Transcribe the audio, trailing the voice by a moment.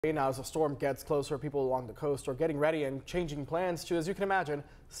Now, as the storm gets closer, people along the coast are getting ready and changing plans to, as you can imagine,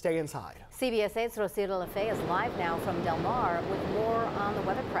 stay inside. CBS 8's Rocio De La Fe is live now from Del Mar with more on the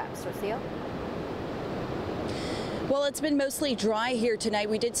weather preps. Rocio? Well, it's been mostly dry here tonight.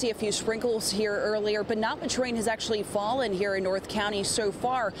 We did see a few sprinkles here earlier, but not much rain has actually fallen here in North County so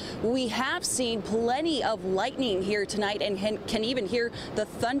far. We have seen plenty of lightning here tonight and can even hear the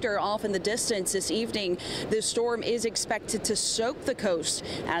thunder off in the distance this evening. The storm is expected to soak the coast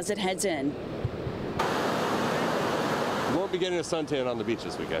as it heads in. We won't be getting a suntan on the beach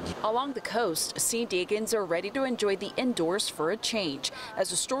this weekend. Along the coast, San Diegans are ready to enjoy the indoors for a change as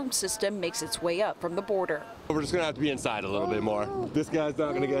the storm system makes its way up from the border. We're just going to have to be inside a little bit more. This guy's not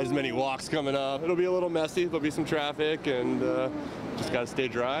going to get as many walks coming up. It'll be a little messy. There'll be some traffic, and just got to stay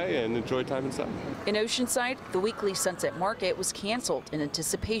dry and enjoy time inside. In Oceanside, the weekly Sunset Market was canceled in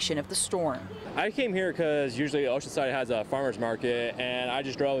anticipation of the storm. I came here because usually Oceanside has a farmer's market, and I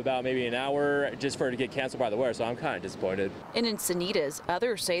just drove about maybe an hour just for it to get canceled by the weather, so I'm kind of disappointed. In Encinitas,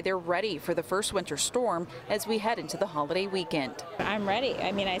 others say they're ready for the first winter storm as we head into the holiday weekend. I'm ready.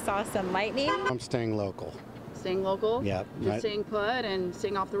 I mean, I saw some lightning. I'm staying local. Staying local? Yeah. Just staying put and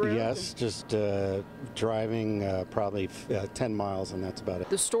staying off the road? Yes, just driving probably 10 miles, and that's about it.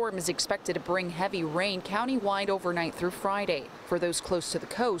 The storm is expected to bring heavy rain countywide overnight through Friday. For those close to the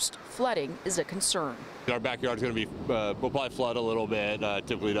coast, flooding is a concern. Our backyard is going to be, we'll probably flood a little bit,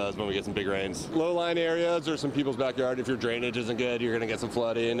 typically does when we get some big rains. Low-lying areas or some people's backyard, if your drainage isn't good, you're going to get some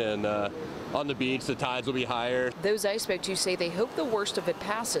flooding, and on the beach, the tides will be higher. Those I spoke to say they hope the worst of it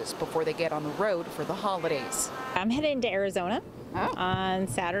passes before they get on the road for the holidays. I'm heading to Arizona on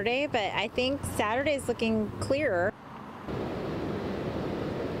Saturday, but I think Saturday is looking clearer.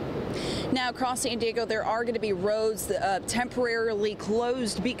 Now, across San Diego, there are going to be roads temporarily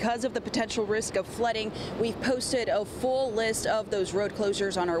closed because of the potential risk of flooding. We've posted a full list of those road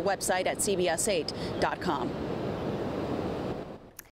closures on our website at cbs8.com.